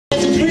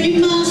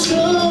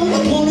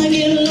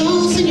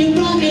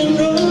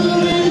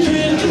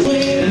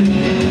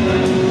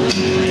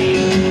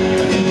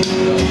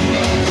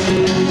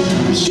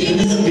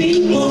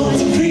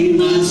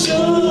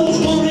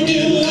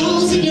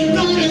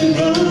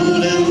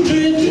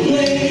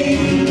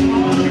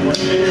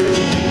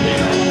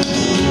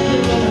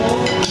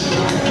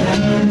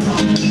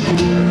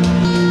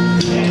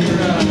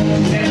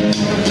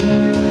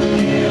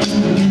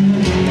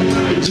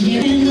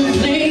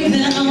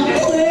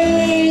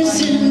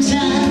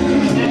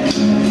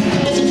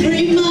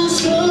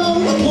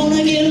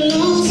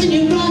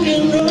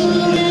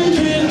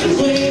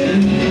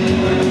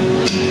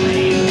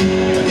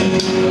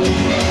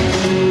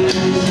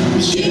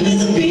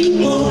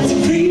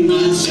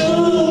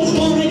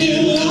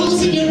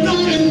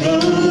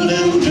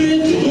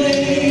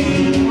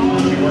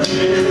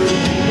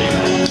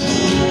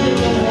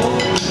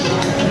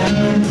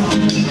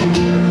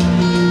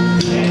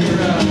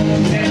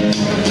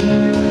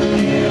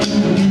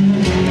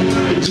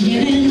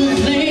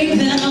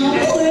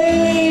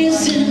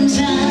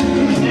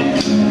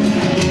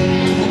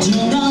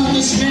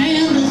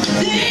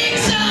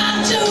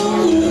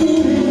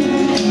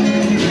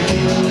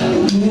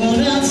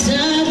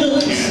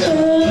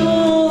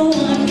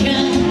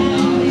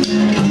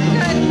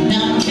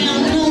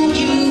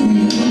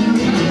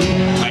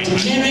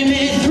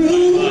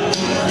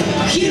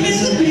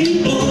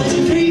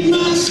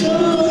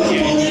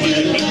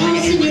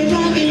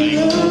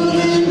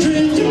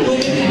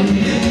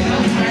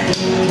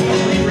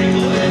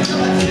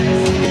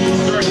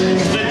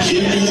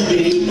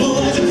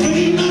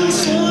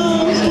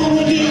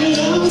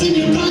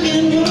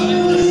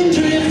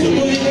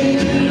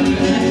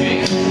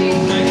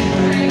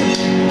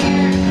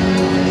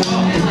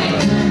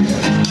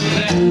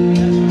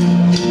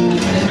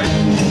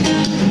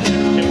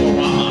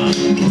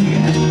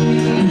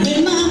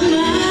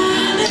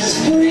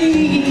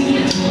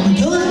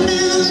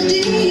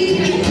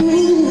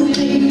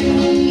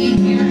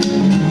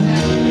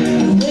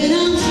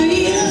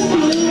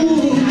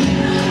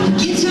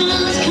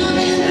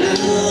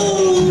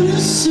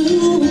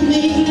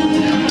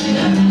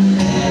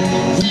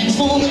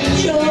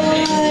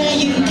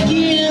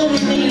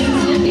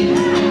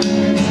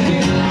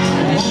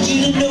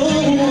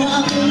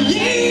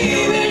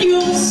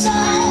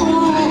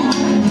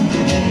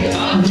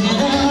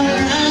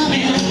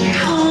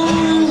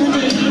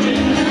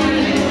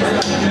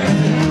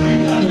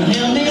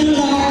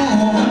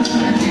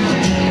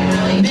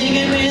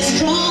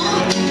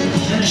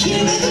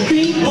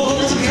Street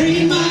boys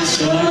free my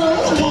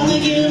soul. Wanna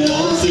get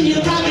lost in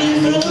your rock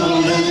and roll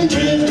and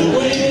drift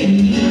away.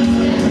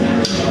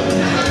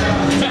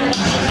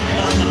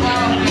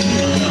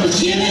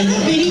 Give me the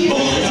beat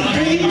boys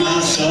free my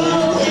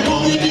soul.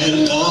 Wanna get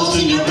lost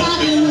in your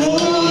rock and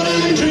roll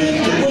and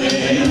drift away.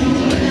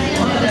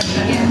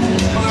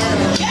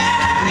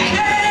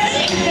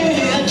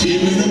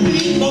 Give me the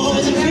beat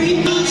boys free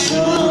my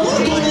soul.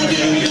 Wanna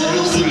get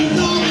lost in your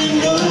rock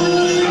and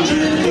roll and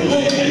drift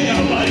away.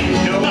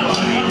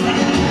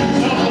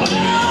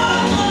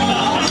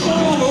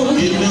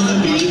 Give me the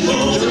beat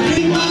boys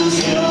free my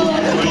soul.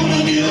 Wanna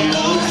get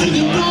lost in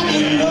your rock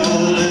and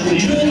roll and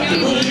drift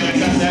away.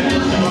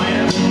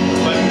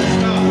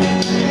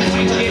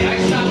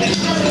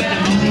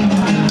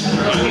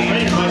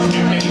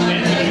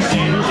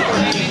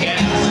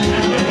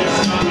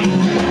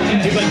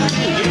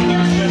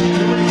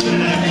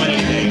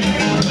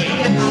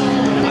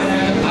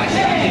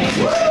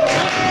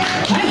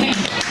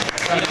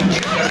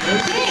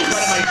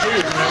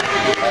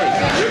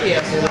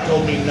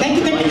 Thank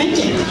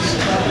you.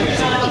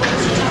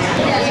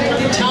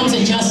 Tom's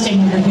adjusting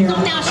over here.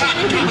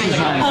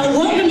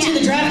 Welcome to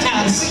the Draft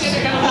House.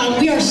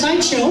 We are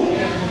Sideshow.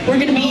 We're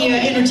going to be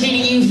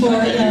entertaining you for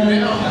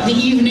the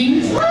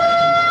evening.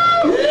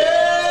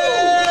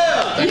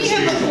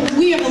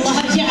 We have a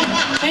lot. Yeah.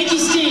 Thank you,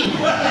 Steve.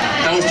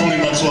 That was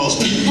 $20 well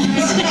spent.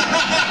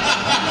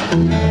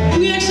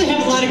 We actually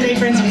have a lot of great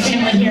friends and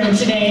family here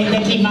today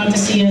that came out to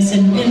see us,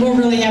 and we're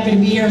really happy to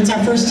be here. It's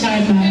our first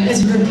time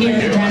as a group here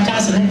at the Draft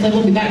House, and hopefully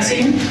we'll be back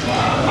soon.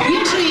 We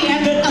actually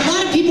have a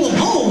lot of people.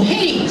 Oh,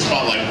 hey!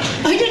 Spotlight.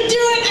 I didn't do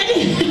it!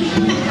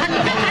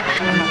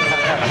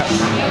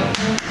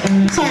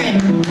 Sorry,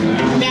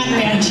 bad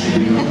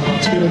reaction.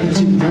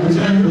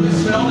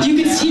 You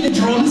can see the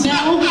drums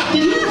now?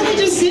 Did you really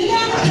just say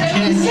that?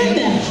 I said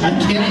that. I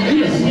can't do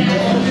it.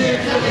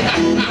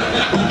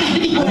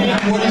 Anyway.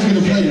 What is going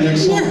to play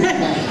next song?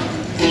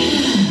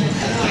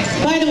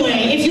 By the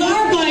way, if you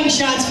are buying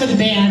shots for the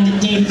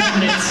band, Dave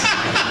Credits,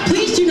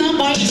 please do not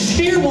buy a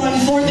spare one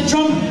for the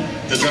drummer.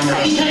 The drummer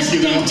has Because to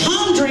then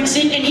Tom drinks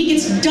it and he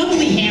gets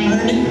doubly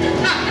hammered.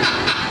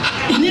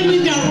 And then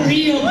we've got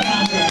real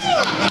problems.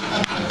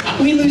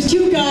 We lose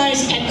two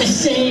guys at the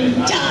same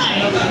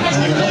time.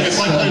 It's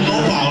like playing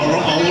no power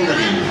all over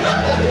again.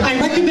 I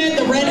recommend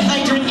the Red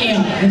Hydrant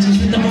Ale, which is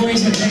what the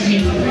boys are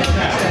drinking,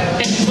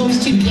 as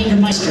opposed to the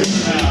Jägermeister.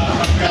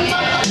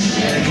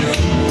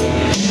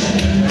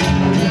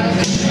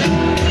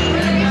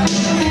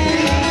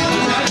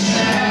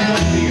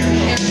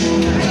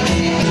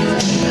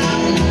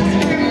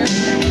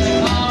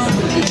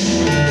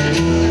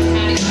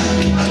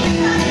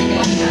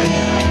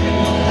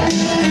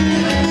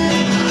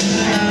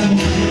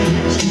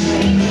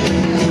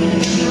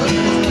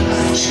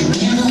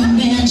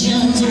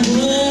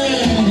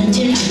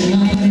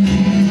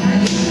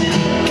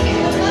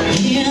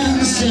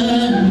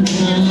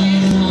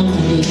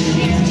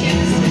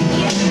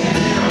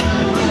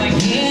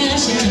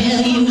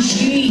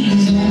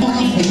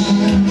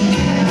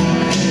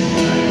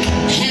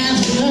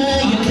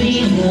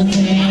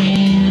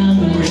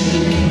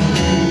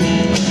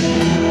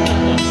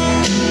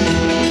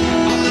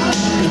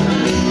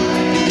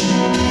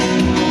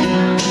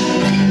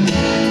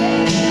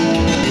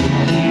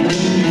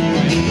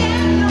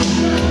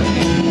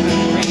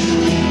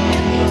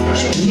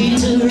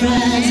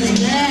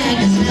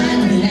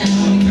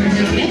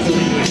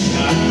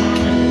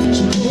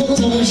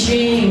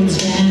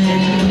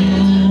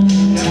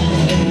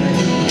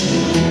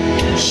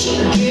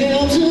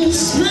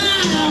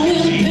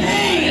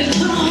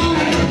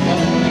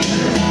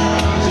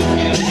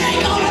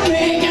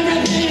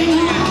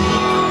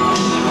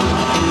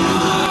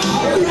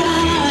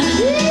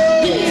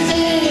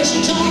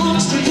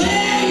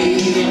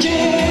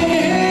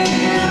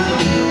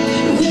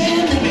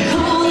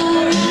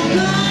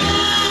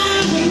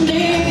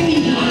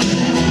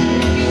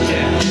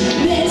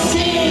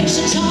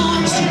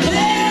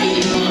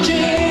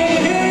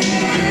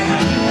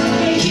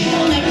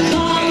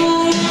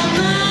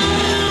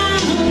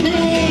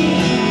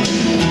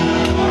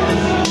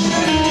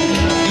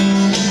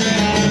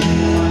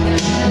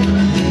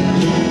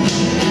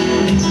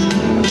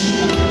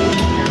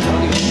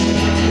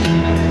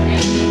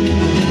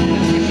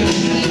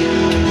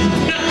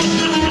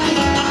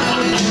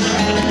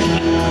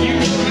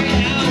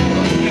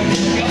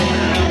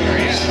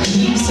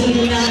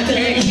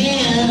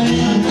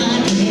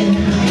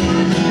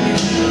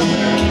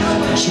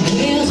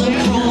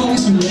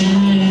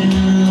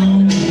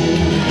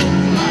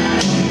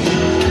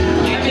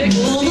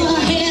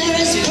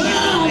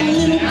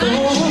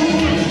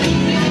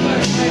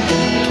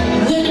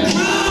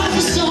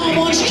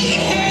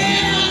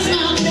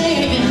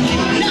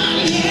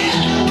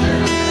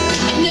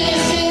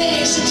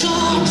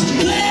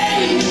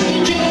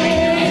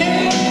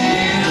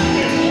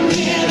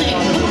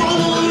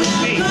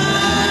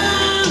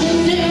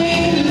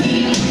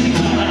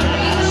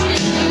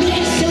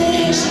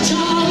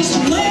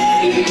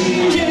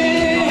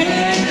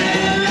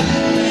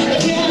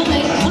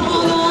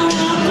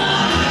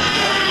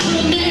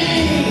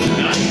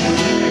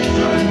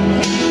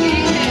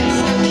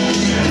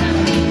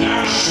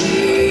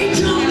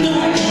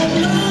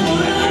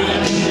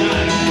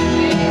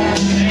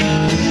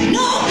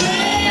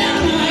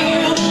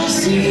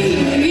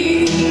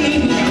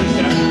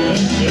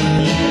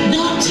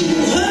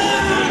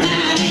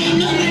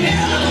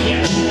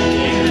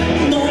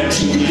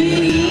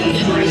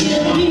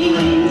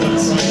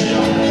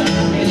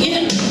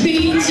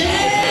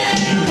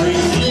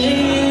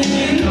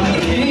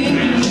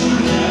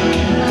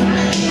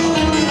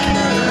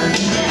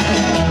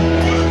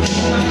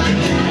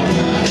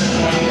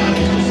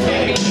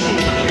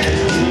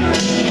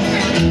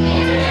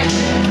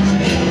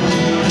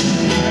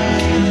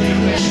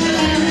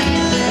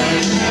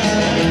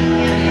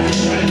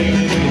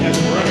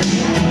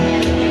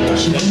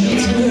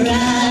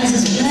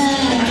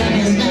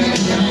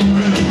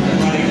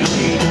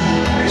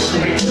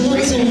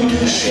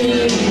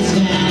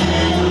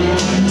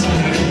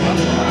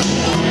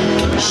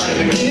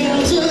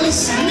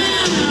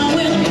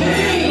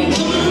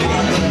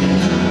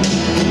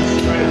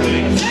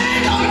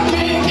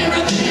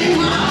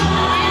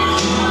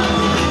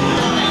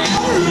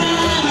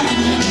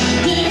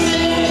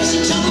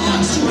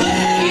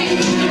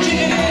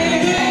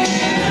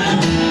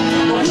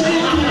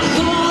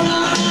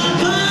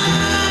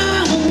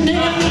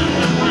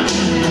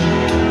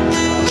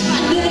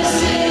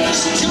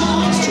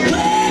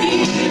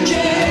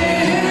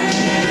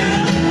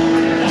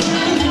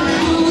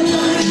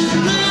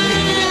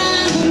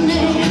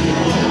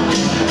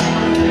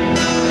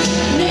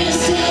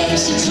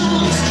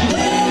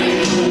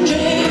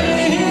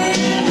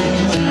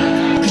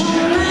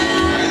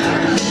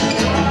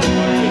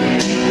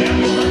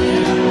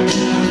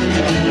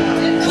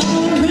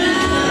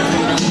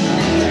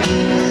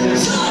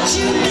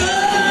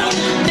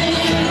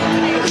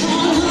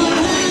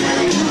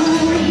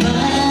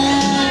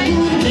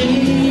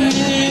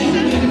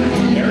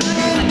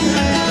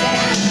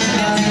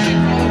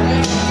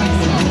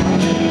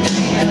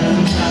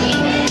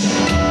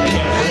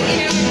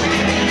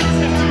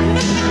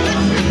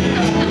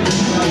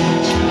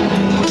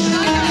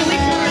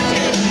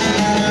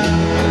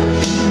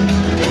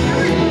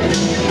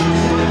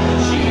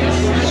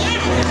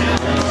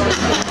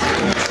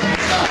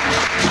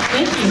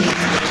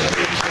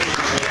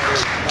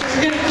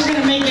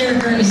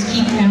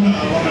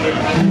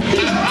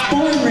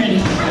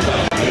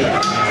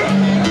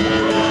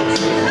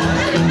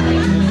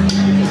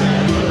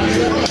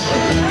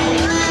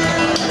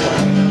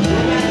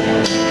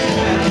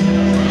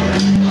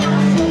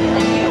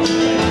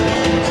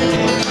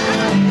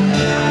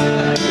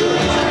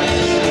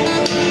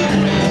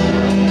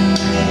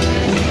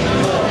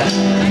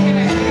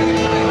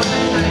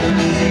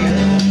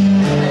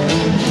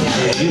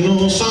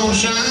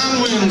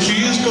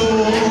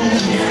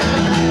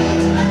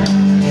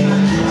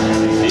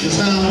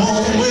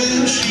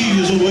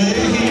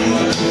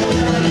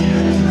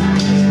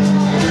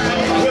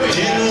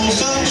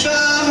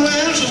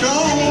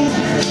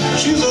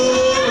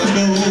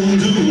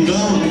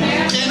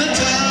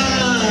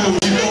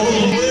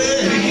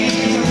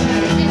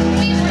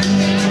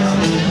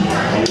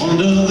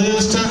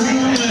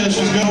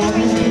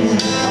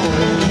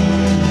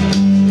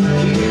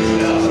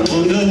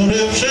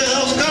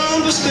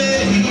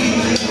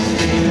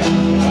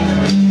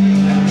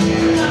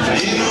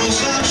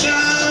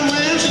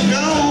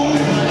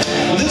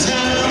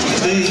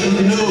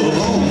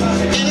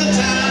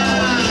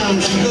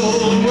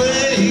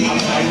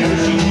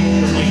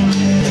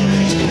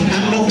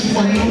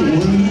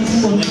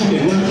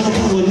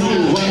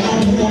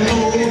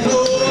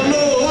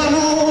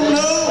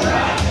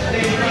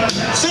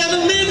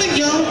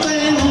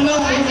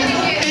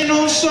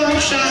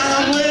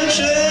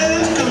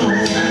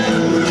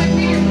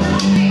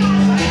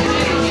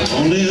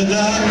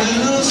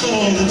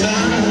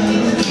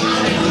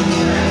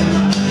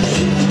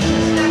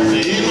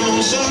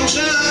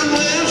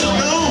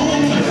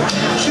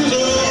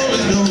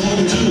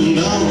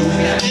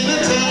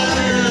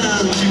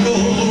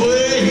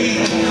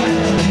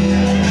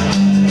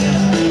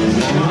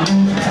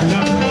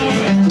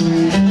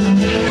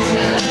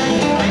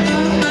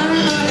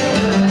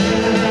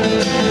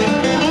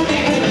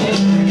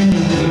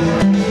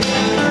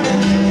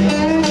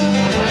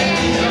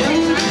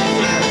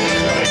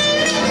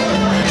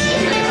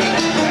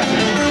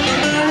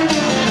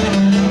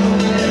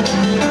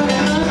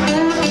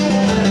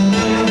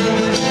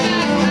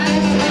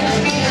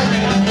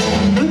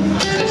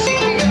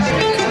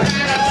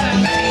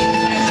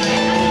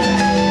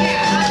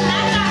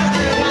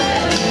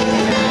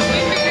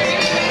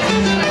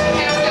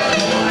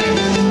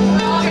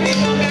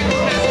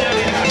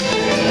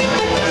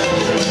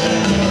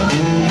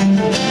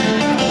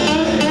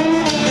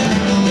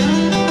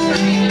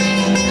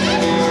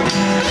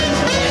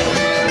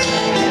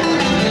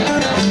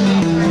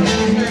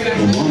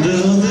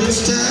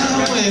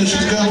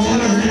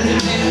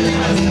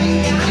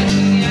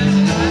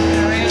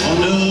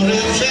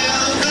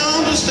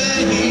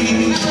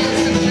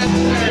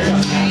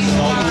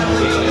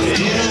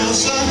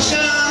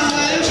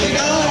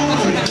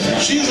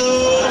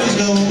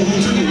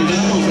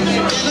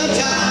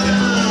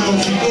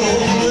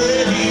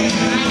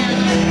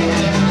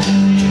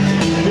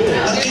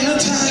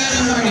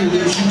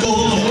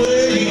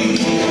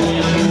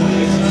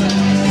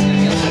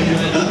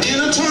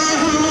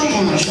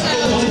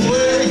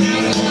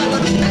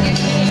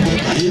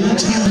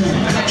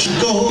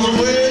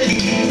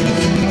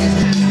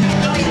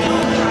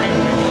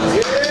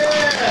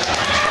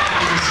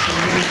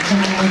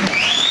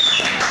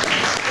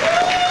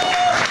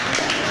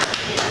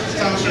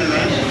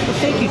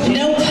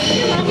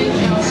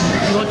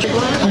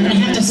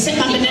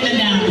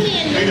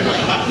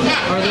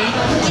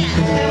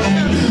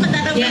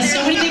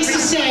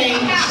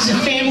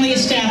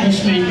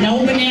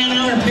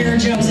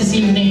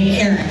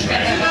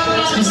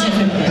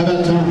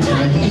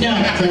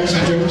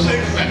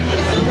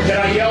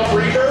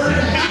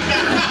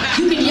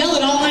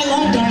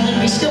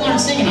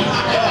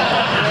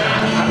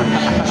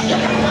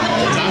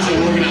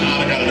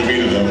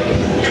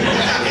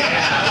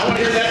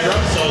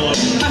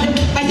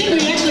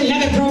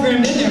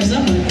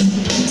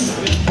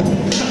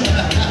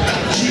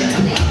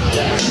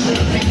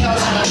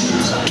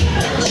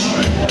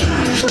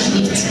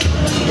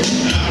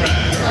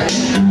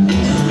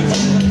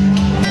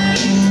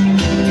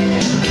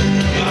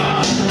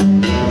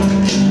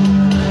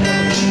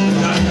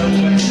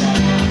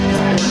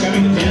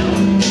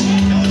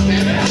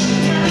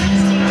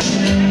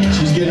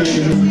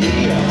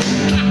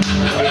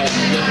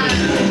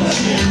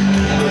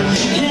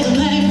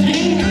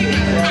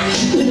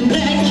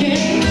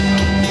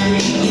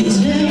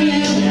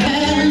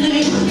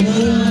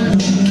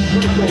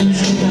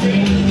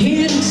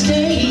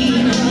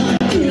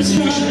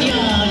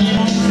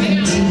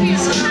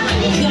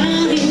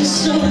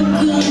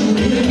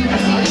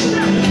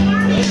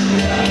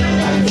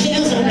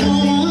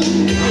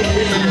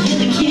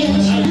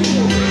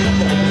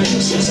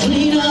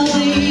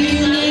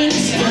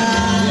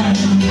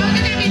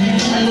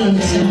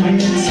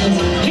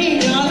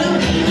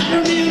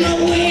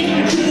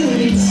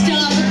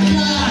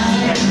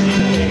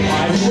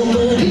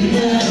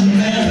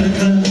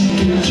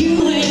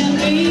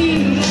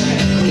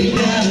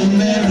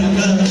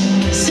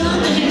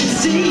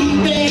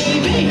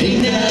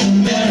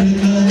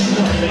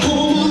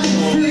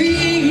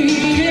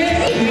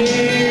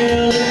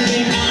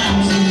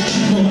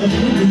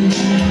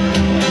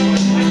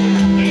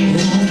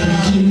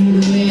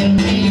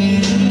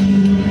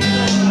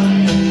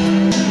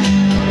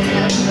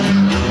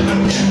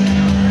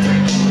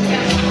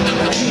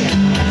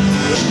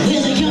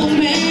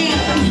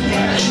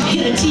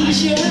 a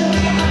t-shirt.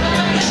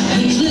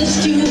 He's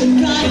listed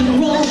to ride a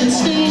rolling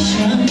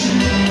station.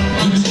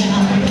 He's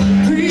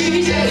got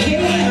crazy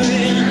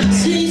hair and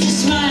sees a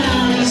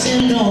smile. He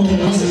said, no,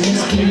 this is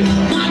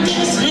my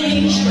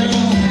destination.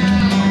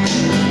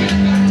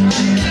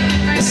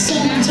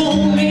 Someone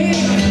told me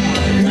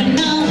when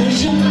I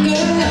was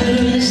younger,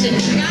 they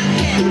said,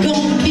 you're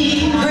gonna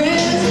be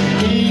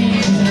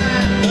president.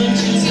 But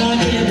just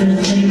like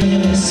everything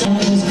else, I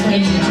was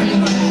crazy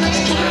dreaming.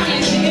 I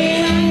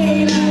came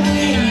away.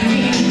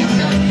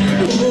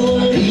 Oh,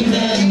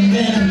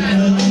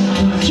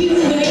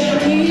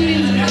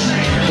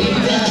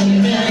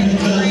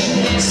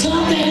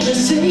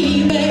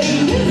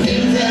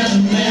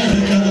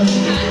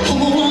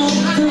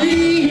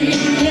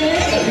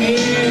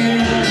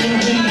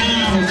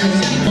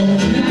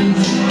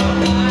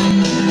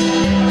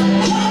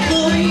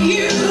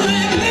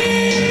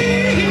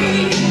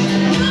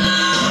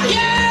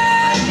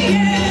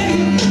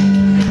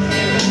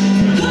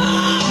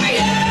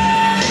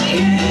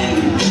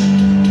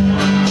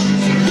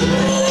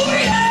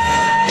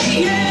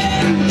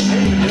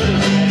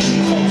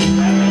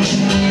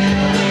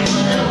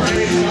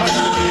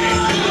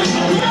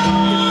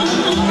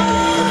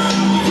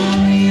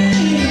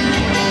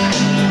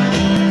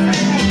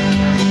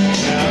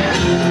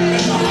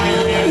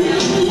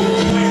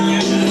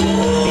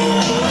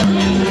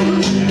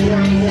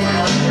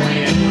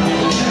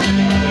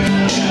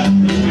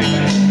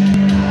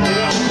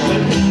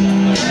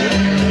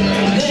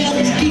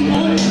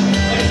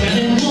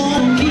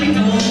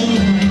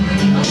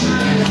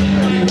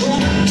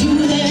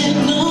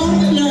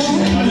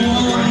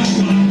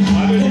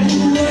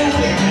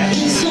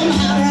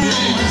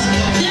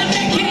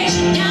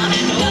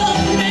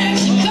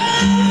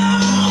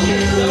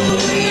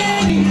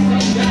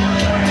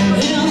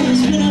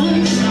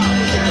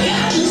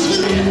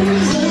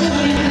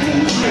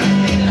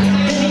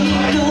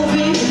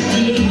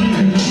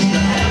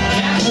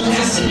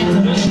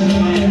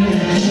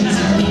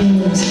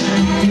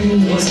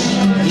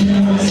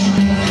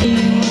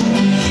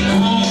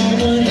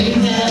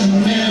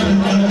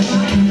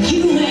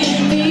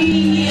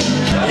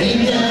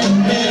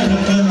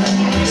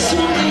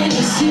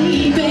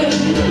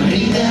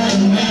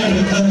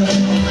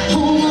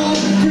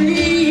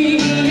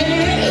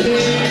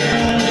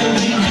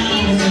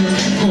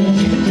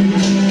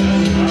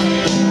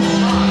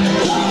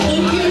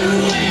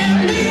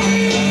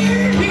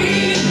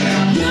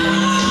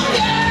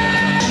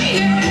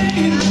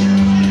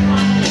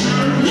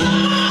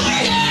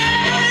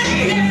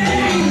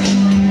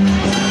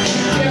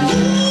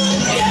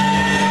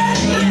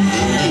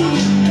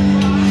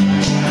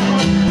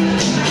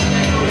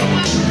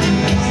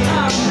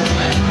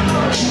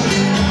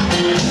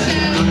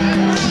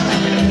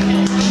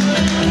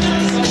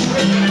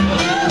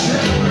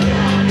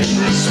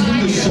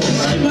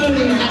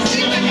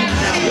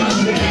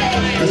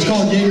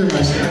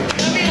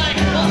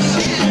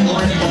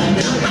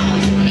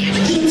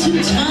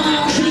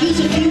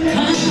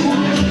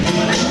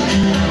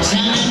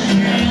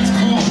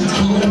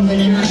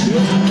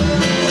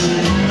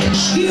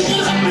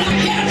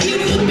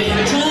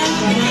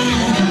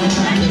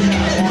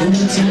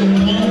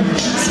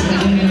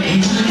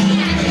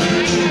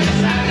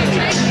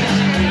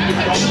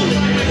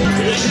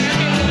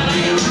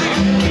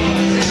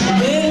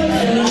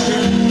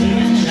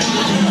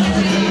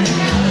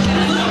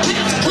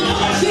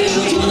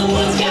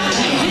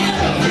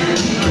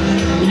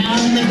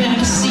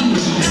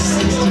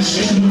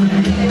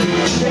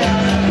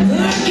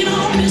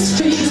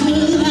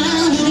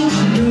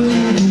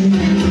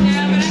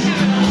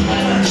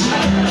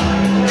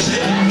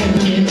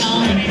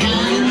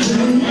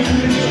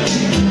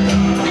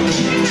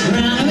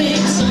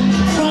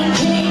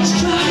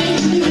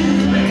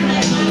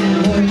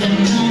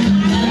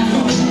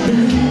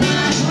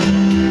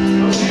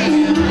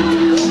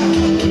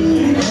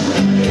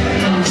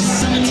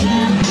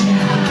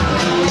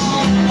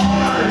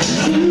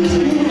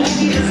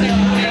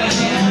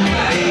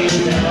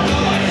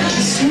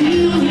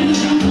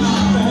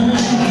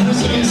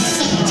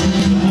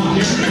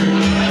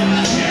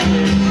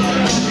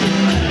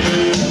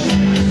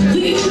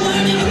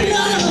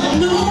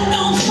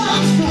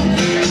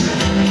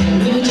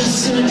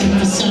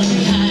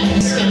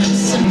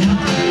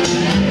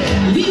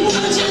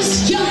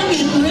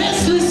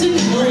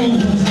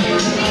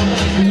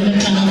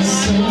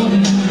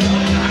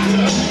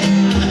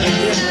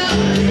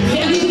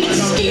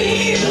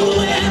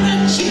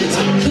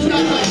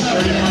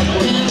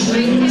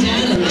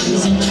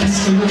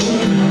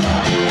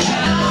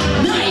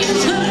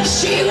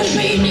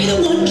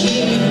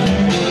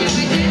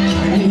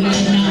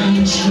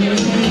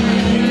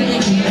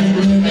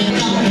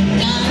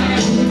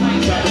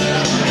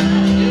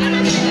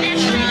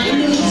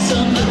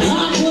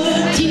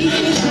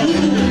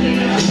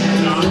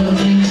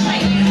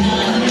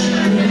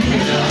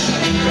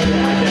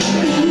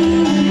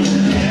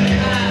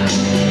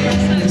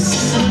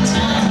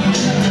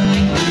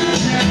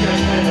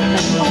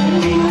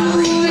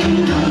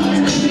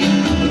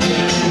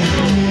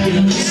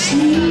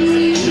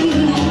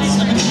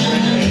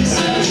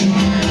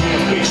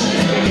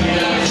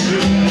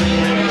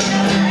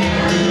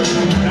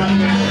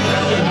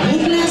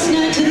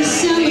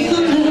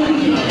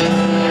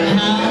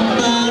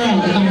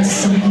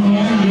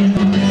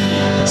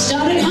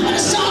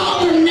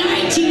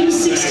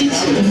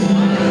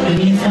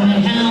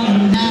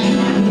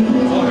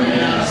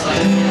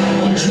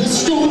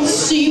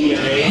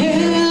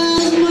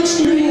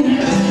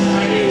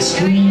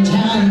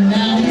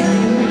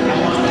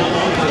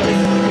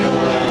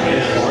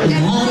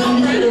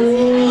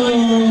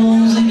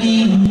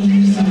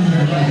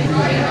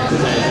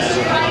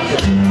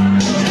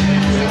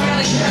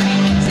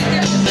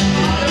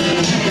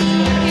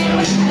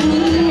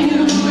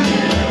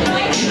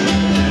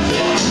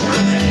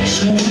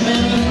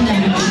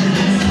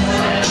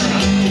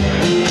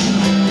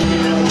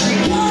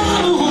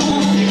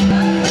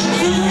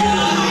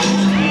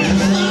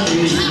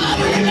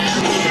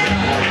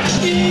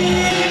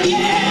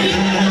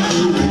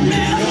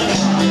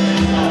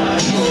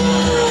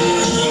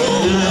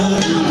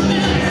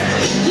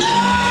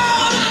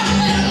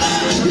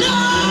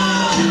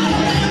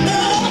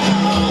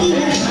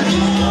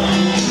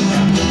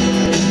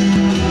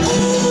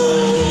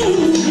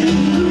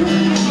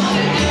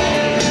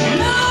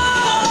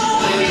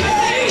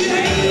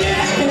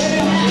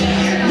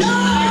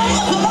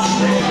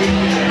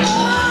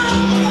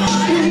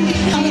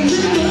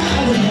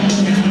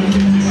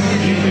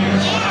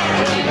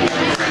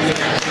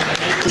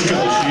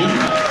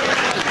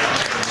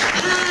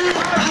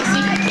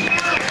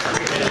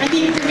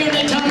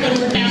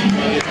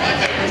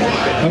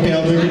 Okay,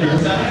 I'll drink a beer.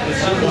 Is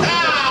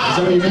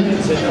that what you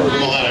meant?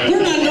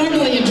 We're not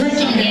normally a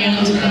drinking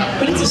band,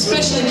 but it's a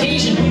special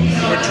occasion.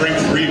 We're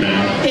drink-free,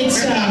 man.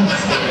 It's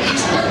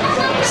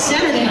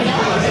Saturday.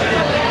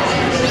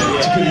 It's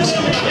a good excuse.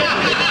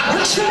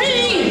 Works for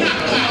me.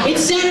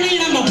 It's Saturday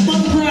and I'm a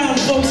plum proud,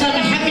 folks. I'm a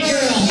happy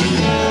girl.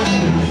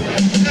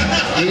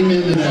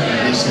 Amen to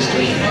that, my sister.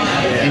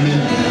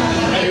 Amen.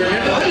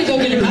 I'm gonna go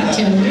get a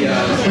cocktail.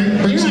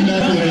 Bring some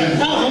back to the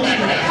band. Oh, okay.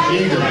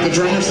 Jaeger. The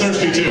drummer's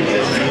thirsty, too.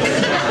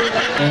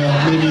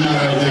 Maybe not,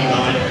 I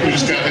think. We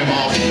just got him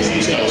off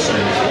and stuff, so.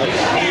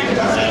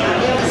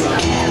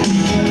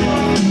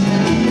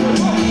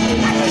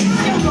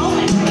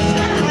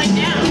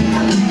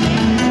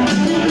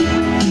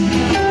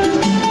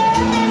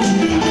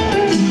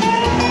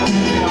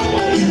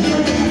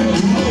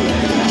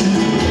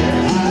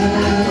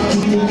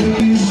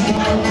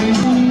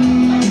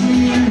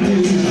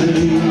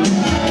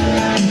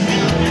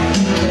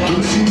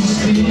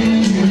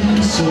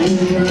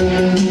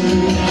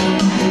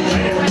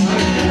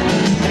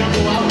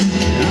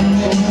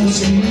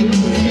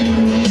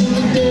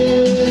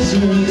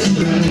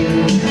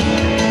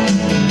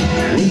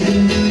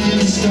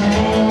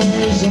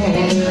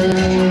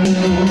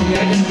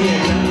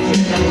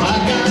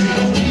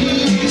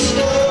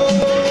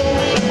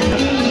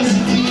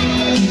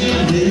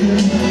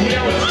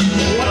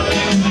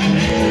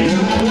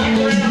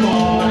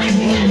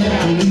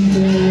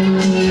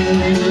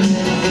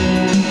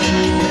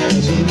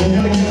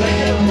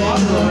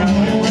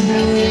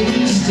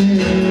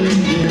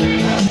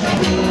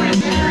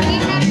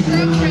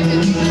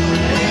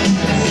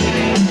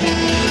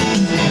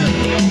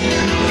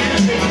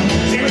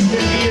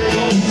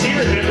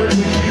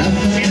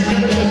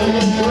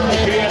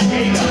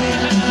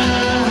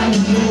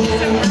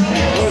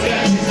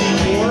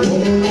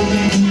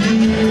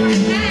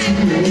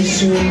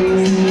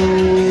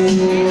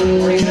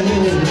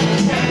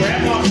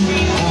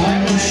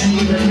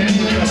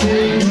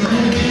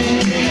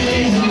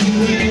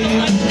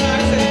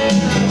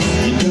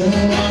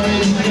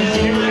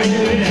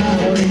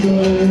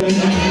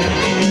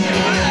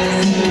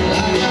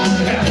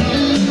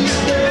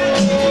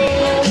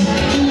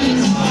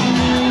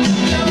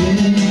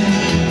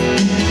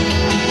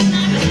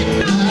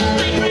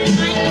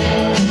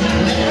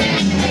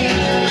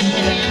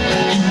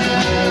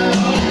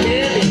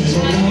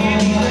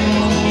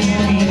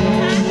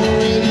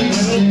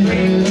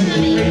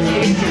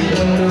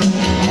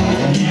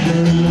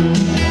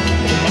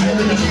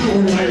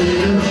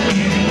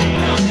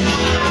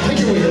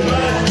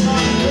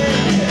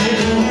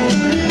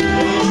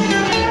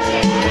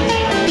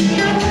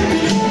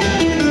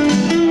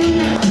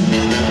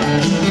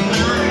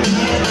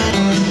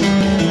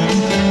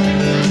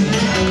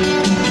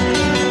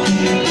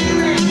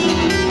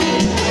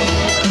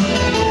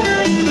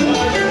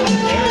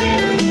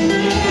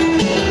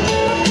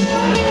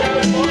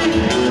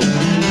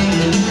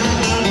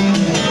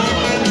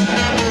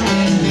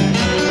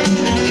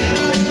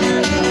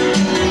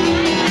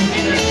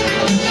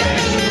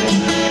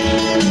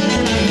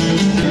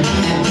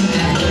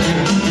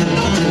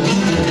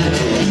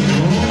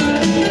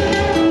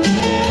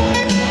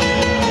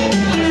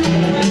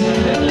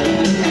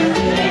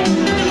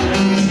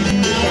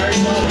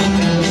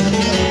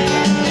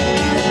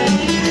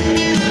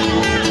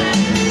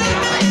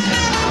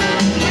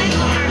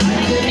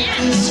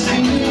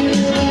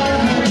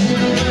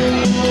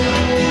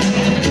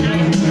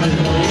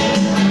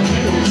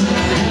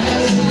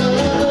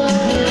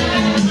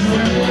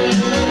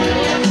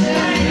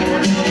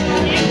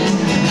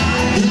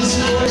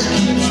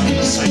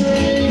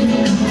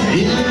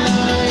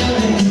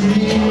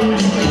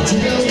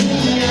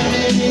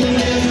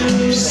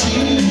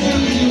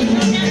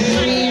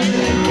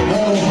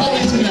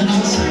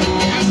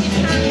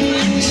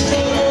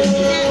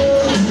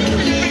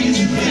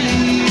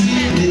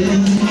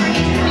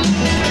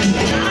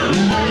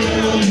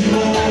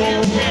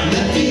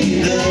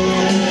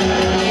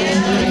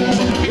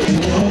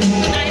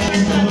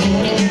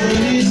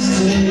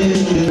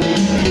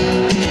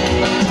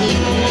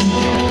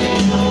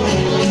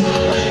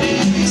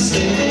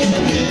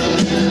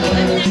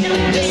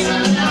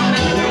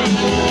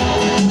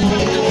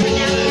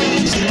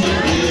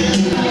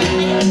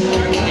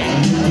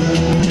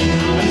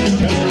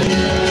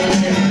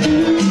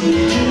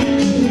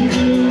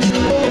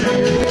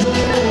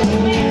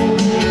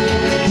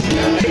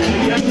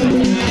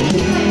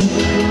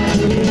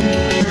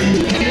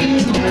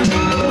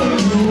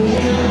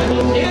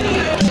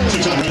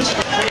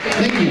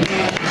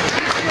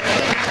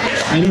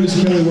 I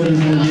noticed Kelly ordered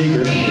more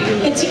Jaeger.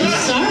 It's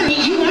sorry,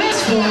 you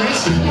asked for it.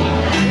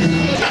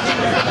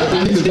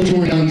 I think there's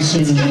more down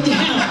soon.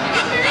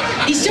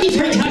 Yeah. He's still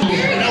very tired.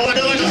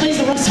 He plays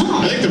the wrong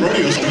song. I think the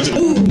rodeo song is a...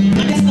 Ooh,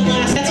 that's the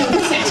last. That's our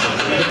set.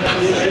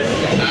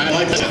 I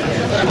like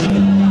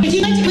that. If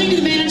you'd like to claim to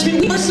the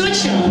management, we are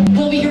Sideshow.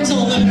 We'll be here till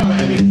 11.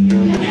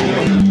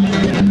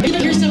 If you'd like to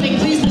hear something,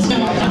 please let us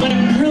know. But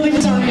I'm really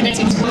sorry in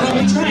advance. We're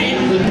probably trying.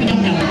 We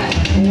don't know.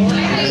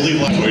 We'll leave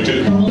left way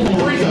too.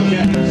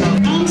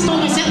 I'm still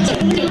my set.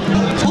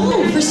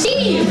 Oh, for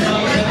Steve.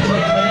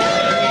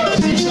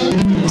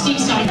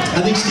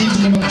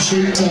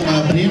 shake some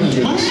bananas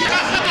with us.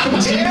 Come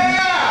on, Steve.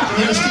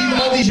 You know, Steve,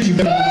 all these years you've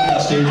been on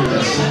stage with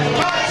us.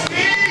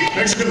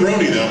 Makes a good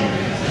roadie, though.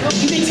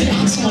 He makes an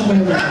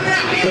excellent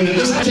roadie. But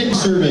let's take a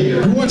survey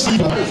here. Who wants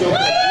Steve up? Unanimous.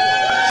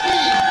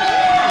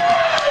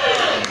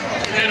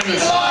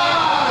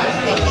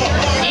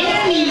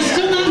 And he's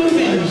still not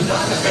moving.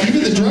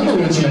 Even the drummer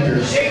wants you up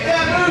here.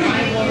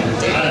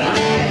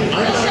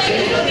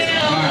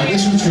 Alright,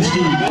 this one's for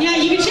Steve. Yeah,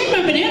 you can shake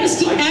my banana,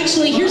 Steve.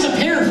 Actually, here's a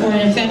pear for you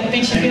if that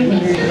makes you feel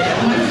better.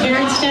 Want a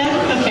pear instead?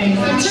 Okay.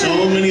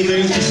 So many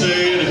things to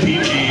say in a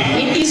PG.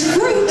 It is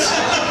fruit.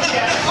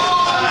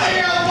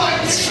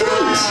 It's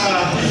fruit.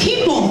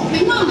 People,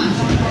 come on.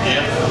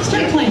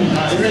 Start playing.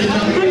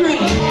 I'm ready.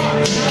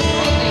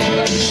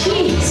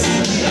 Jeez.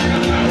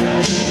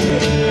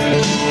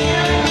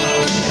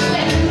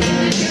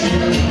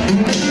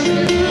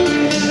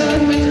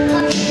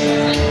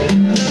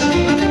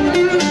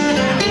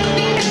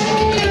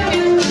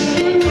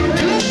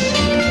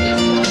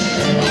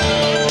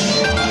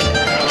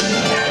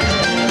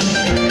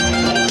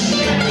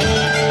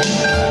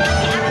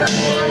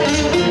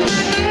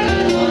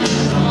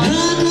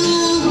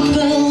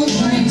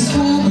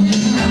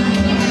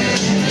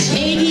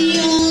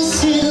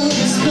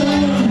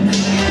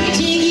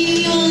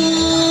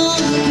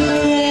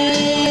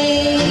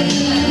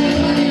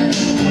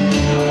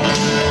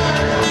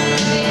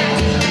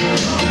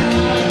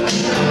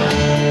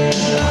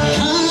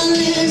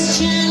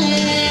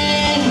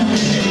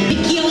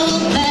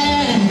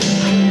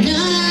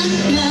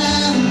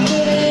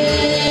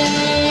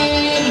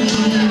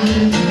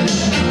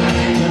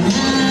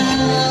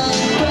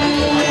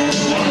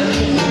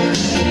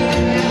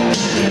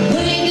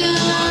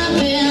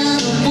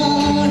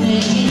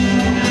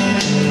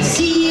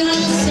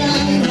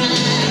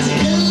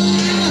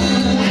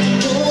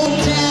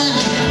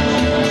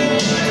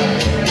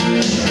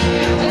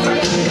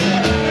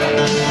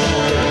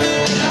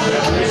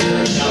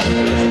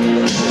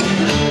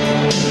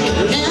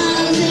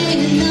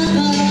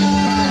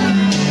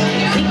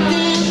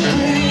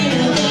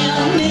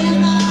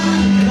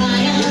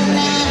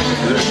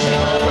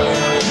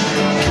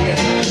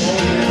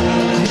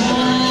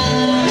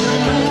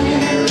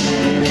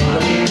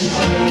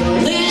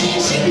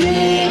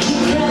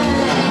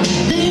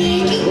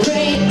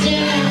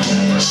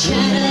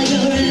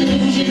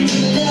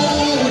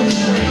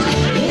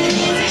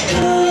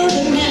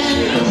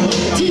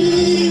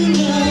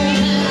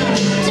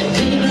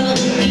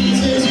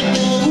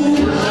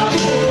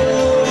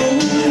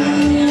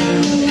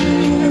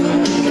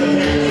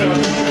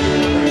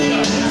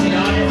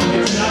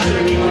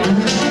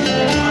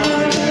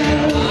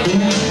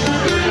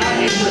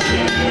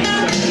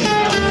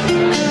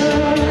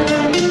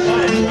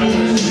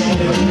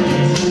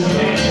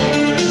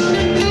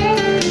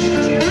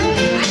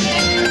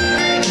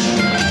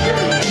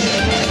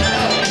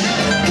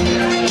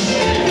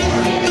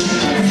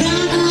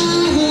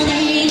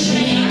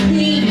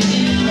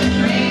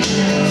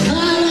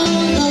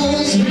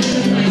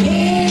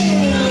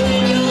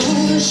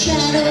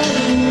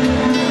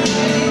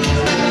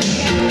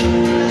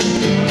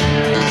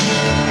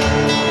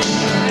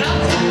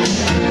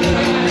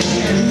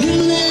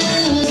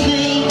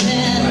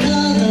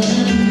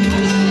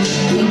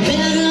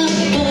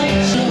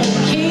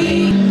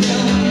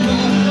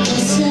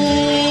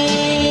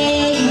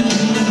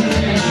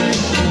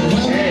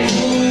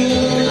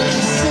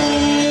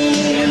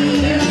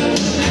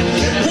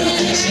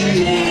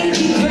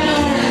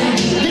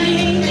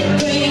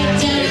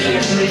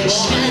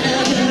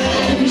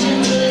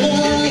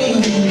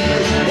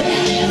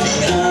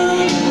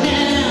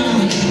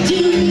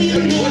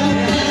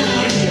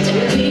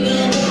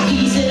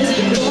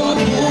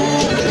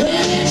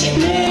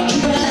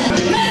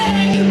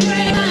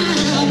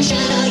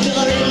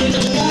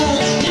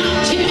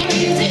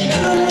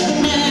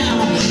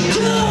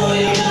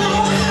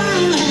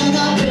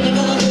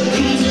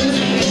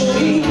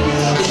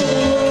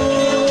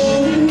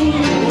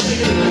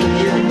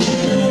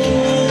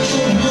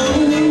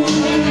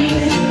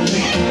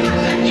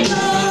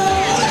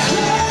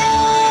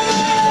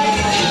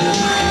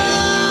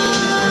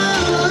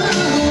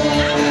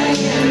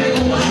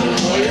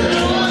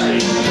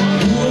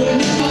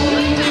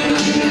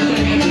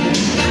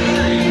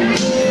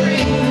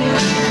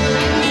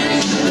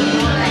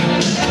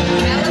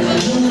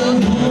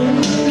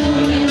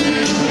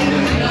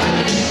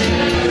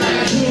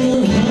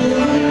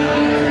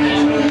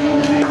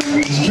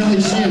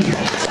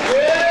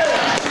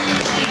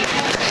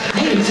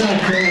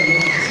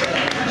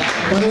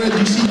 By the way, did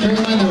you see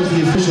Caroline? That was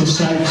the official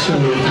side show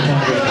of the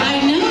Congress.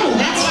 I know,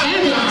 that's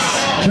fabulous.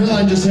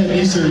 Caroline just had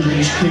knee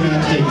surgery and she came out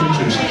to take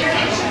pictures.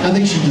 I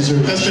think she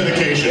deserves it. That's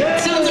dedication.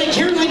 Sounds like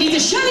Caroline needs a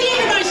shot of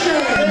Jägermeister.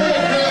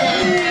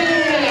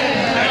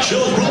 That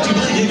show is brought to you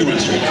by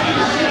Jägermeister.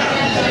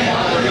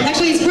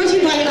 Actually, it's brought to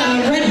you by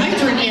Red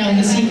Hydrant Ale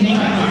this evening.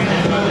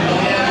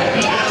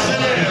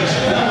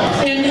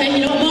 And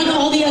you know, among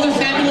all the other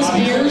fabulous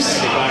beers,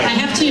 I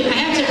have to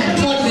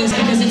plug this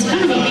because it's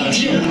kind of a big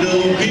deal. You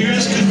know, beer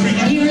is good for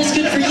you. Beer is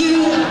good for you.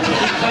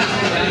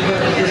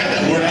 You had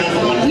that worked out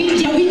for one. We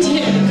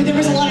did. There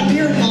was a lot of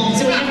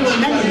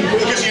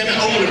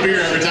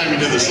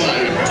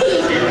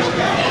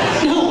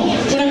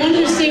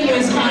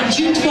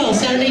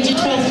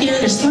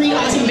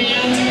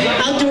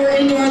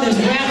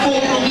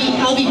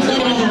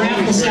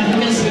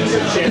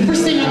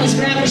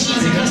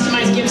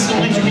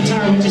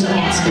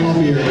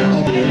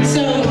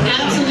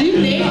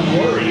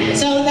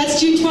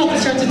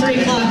 3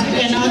 o'clock,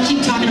 and I'll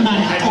keep talking about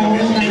it all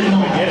night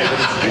long.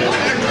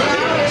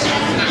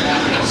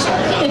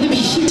 In the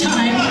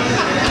meantime,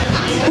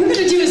 we're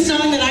going to do a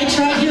song that I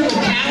tried here with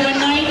Pat one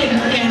night,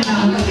 and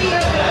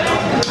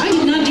I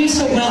did not do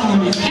so well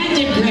on it. Pat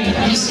did great.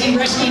 He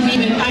rescued me,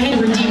 but I had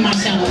to redeem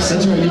myself.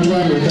 That's right, you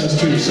tried with us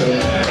too, so.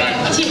 Right.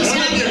 I don't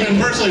think you've been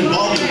personally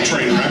involved in the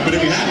train wreck, but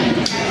if you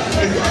haven't.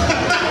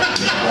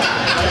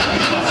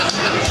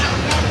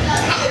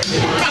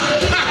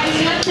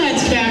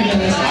 That's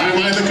fabulous. Why am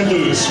I the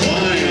caboose?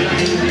 Why?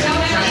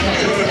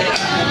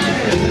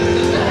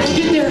 We'll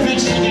get there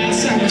eventually, guys.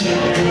 Sorry.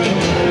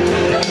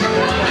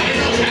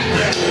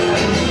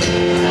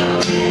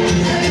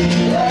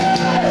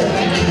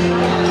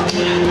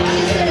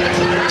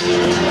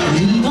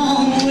 Leave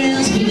on the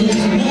wheels, get it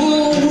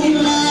rolling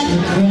like a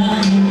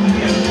crowd.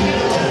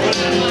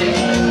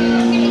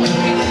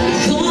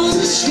 Cause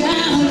the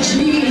shout,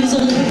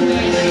 Jesus.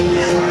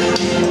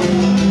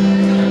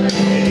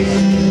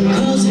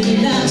 Cause he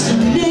likes the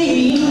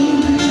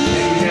name.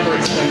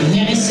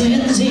 And he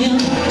sends him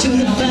to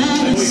the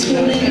finest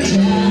school in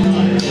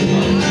town.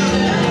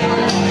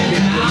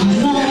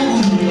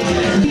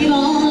 Leave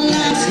on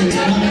license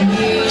coming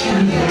in.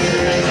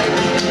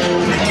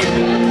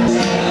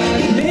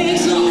 He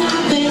makes a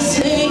lot they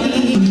say.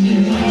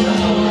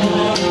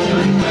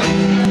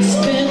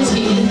 Spends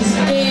his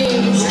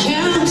days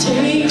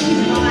counting.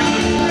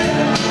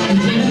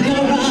 Then go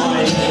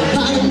out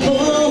by the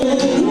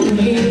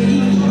motorway.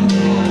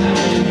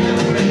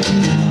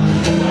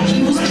 He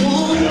was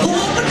born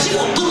poor but you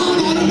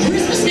on a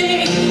Christmas day.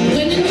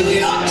 When the New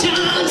York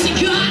Times he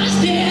got his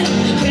dead.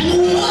 When the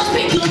war's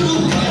begun,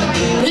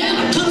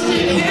 never comes to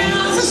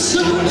house a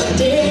summer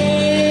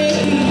day.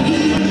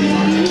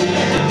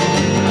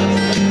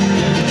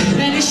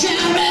 And he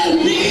shall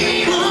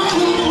believe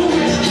on,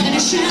 and he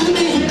shall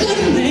be a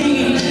good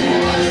man.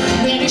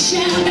 And he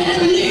shall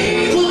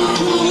believe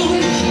on,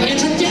 in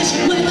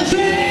tradition with the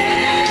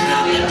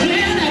family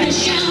plan. And he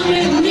shall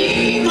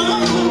believe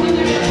on,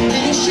 and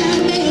he shall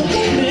be a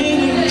good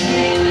man.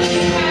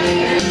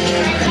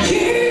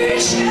 He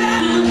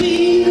shall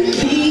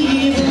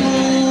believe on.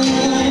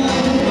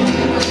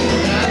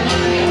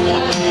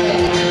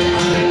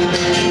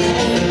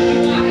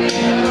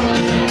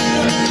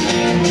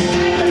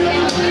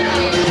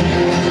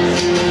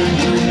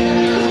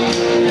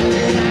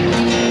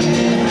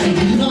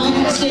 Long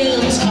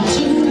sails come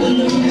to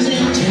balloons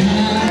in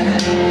town.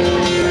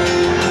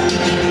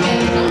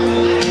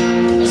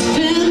 His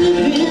family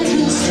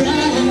business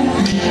round.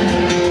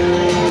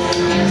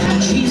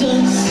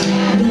 Jesus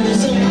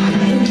blows up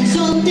balloons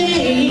all day.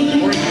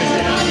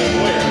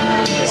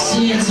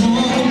 Sits on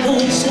the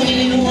boat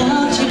swing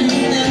watching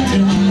them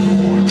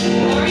drown.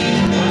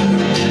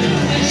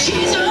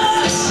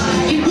 Jesus,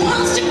 he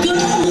wants to go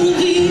to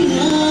be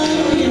alone.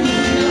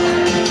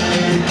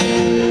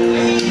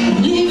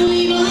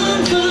 Leave on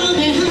far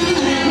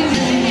behind.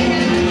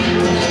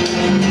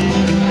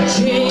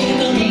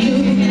 Jacob,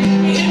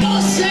 you go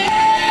sailing.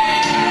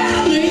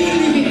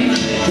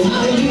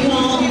 While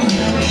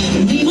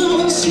leave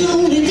on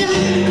slowly down.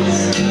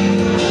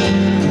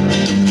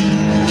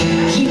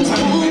 He was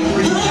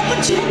born up but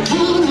too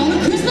hard on a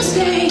Christmas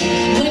day.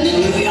 When the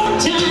New York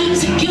Times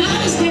had got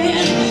his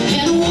head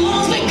and the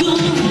war's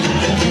begun.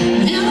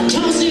 Now the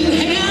tossing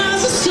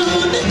has a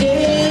Sunday day.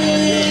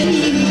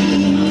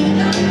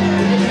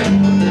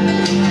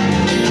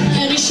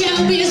 And he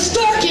shall be a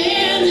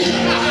storkin,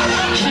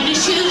 and he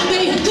shall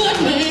be a good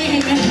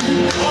man,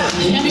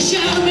 and he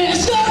shall be a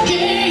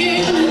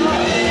storkin,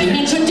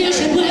 in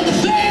tradition with the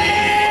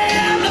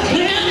family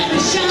plan. And he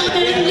shall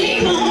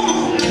believe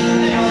on,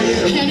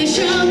 and he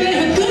shall be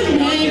a good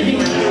man.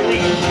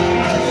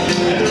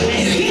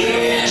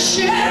 He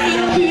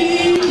shall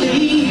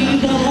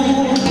believe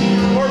on,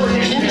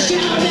 and he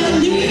shall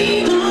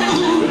believe on,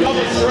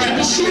 and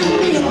he shall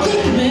be a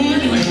good man.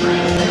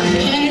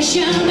 And it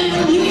shall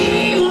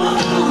believe on,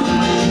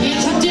 in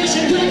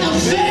tradition with the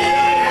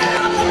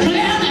family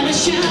plan. And it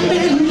shall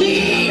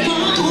believe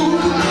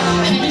on,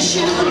 and it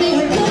shall be a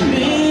good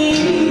man.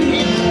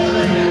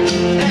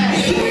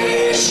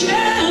 He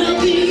shall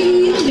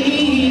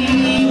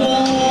believe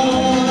on.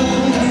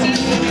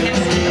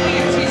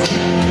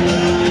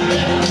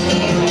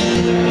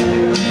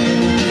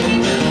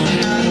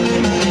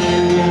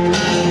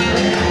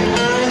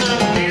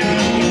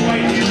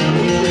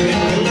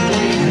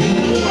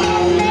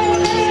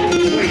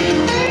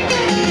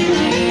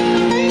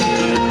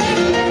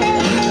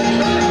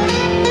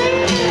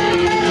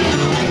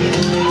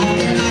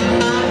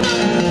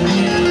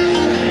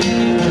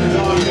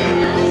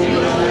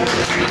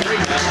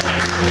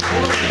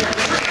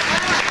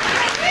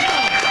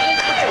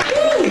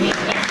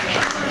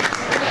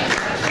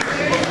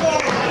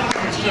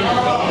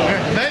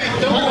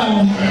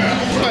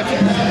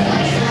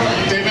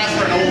 They've asked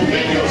for an old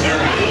video, sir.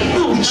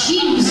 Oh,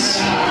 jeez.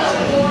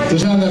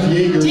 There's not enough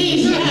Jaeger.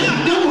 Dave,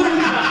 yeah, don't worry.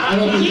 I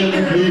don't think there's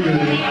enough Jaeger.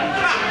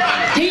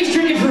 Dave's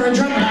drinking for a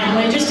drummer, by the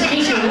way, just in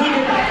case you're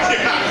wondering.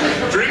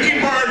 Yeah. Drinking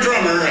for our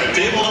drummer at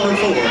table number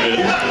 4.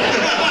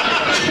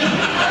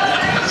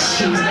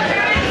 Jeez.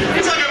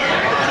 It's like a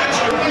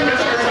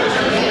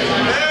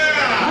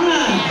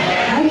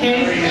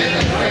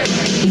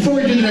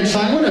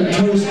I want to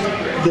toast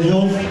the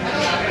health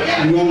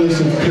and wellness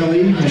of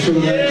Kelly. I'm sure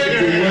that she's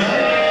doing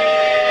well.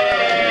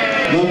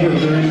 Love her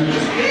very much.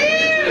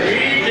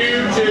 We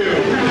do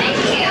too.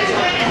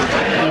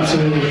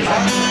 Absolutely.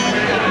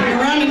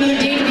 We're on another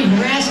day to be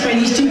harassed by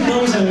these two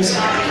bozos.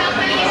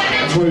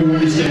 That's why we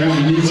want you to stay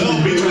around. We need Well,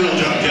 some. beats real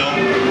job,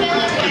 Kel.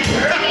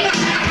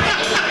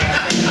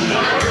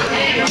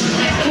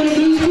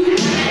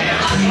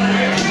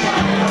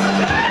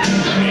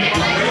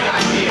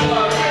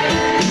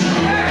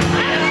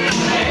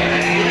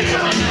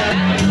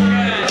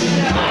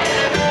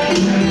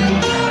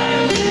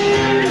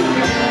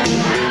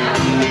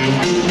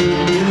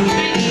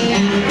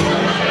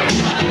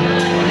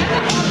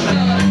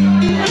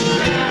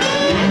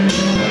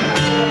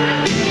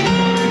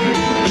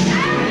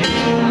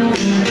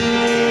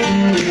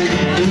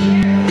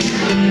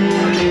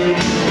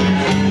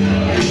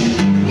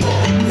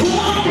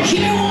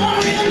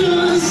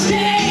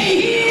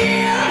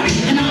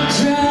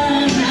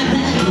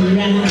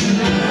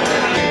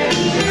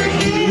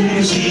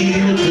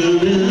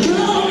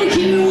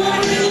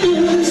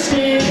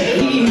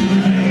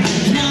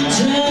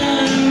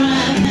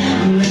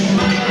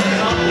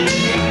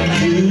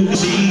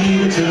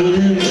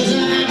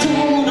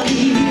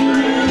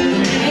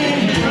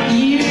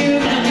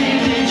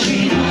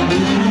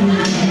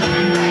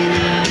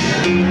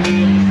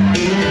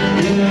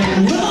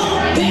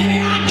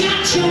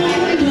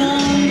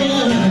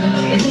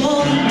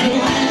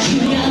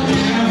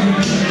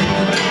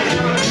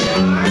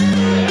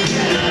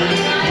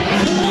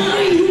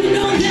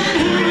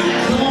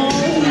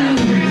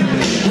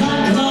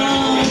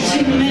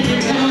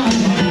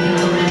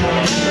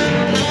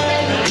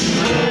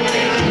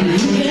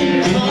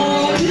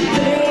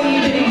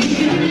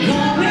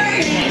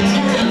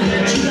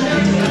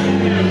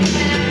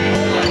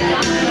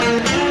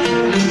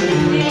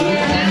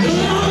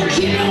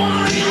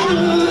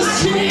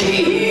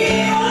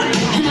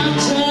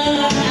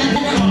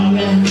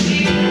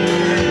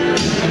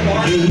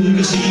 You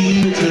can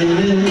see the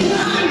turning.